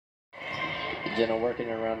Jenna working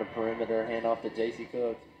around the perimeter, hand off to J.C.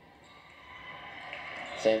 Cook.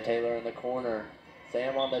 Sam Taylor in the corner.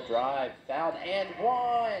 Sam on the drive, fouled and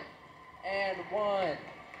one! And one!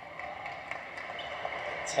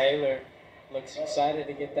 Taylor looks excited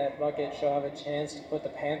to get that bucket. She'll have a chance to put the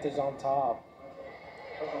Panthers on top.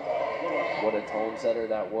 What a tone setter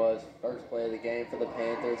that was. First play of the game for the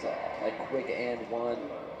Panthers. A quick and one.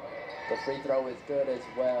 The free throw is good as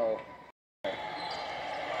well.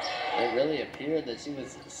 It really appeared that she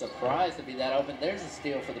was surprised to be that open. There's a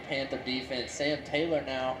steal for the Panther defense. Sam Taylor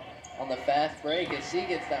now on the fast break as she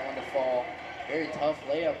gets that one to fall. Very tough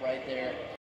layup right there.